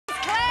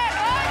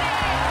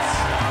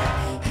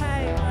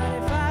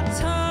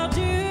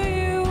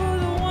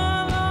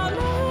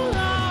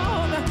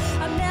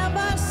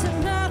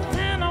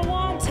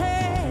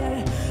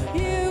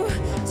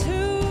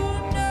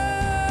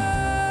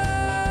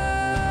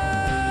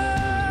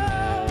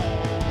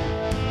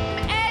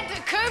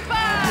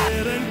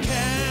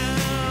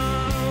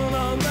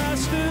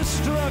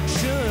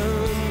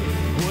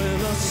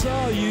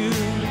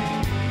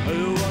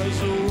It was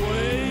the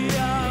way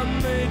I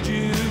made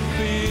you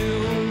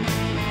feel.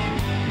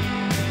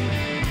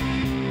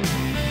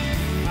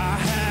 I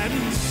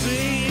hadn't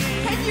seen.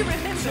 Can you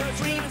remember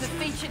 3 of the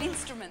featured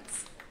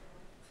instruments?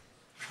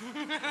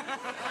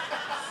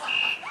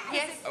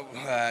 Yes?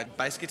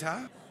 Bass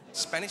guitar.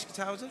 Spanish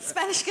guitar, was it?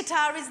 Spanish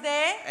guitar is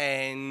there.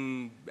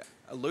 And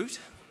a lute.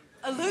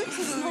 A lute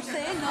is not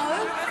there,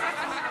 no.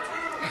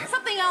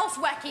 Something else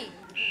wacky.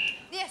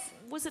 Yes?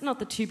 Was it not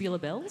the Tubular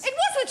Bells? It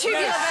was the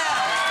Tubular Bells.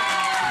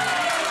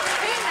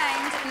 Who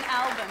named an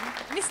album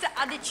Mr.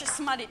 Udditch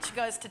Smudditch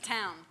Goes to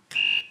Town?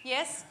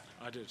 Yes?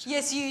 I did.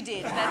 Yes, you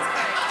did. That's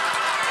great.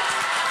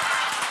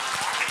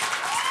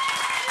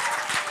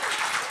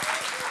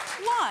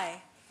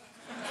 Why?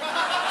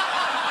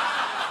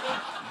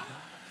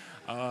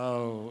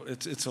 Oh,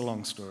 it's a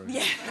long story.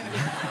 Yeah.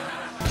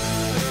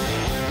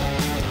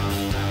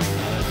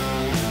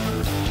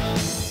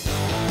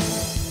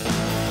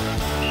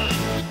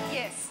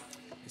 Yes.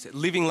 Is it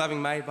Living,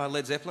 Loving, Made by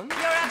Led Zeppelin?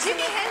 Jimi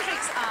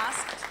Hendrix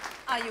asked,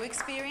 "Are you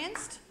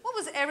experienced?" What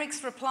was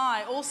Eric's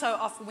reply, also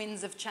off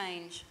Winds of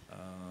Change?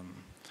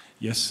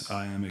 Yes,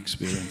 I am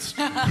experienced.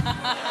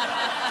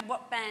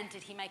 What band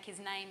did he make his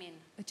name in?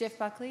 Jeff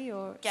Buckley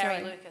or... Gary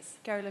sorry, Lucas.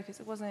 Gary Lucas.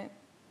 It wasn't...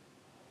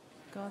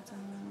 God,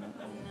 No.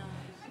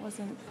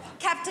 wasn't...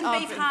 Captain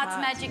Beefheart's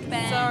Magic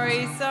Band.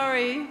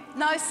 Sorry.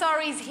 No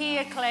sorries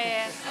here,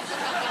 Claire.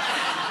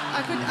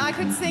 I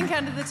could sink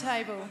under the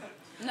table.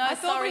 No I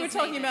thought we were sorries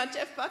talking needed. about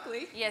Jeff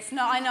Buckley. Yes,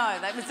 no, I know.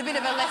 That was a bit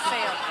of a left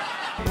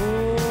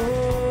field.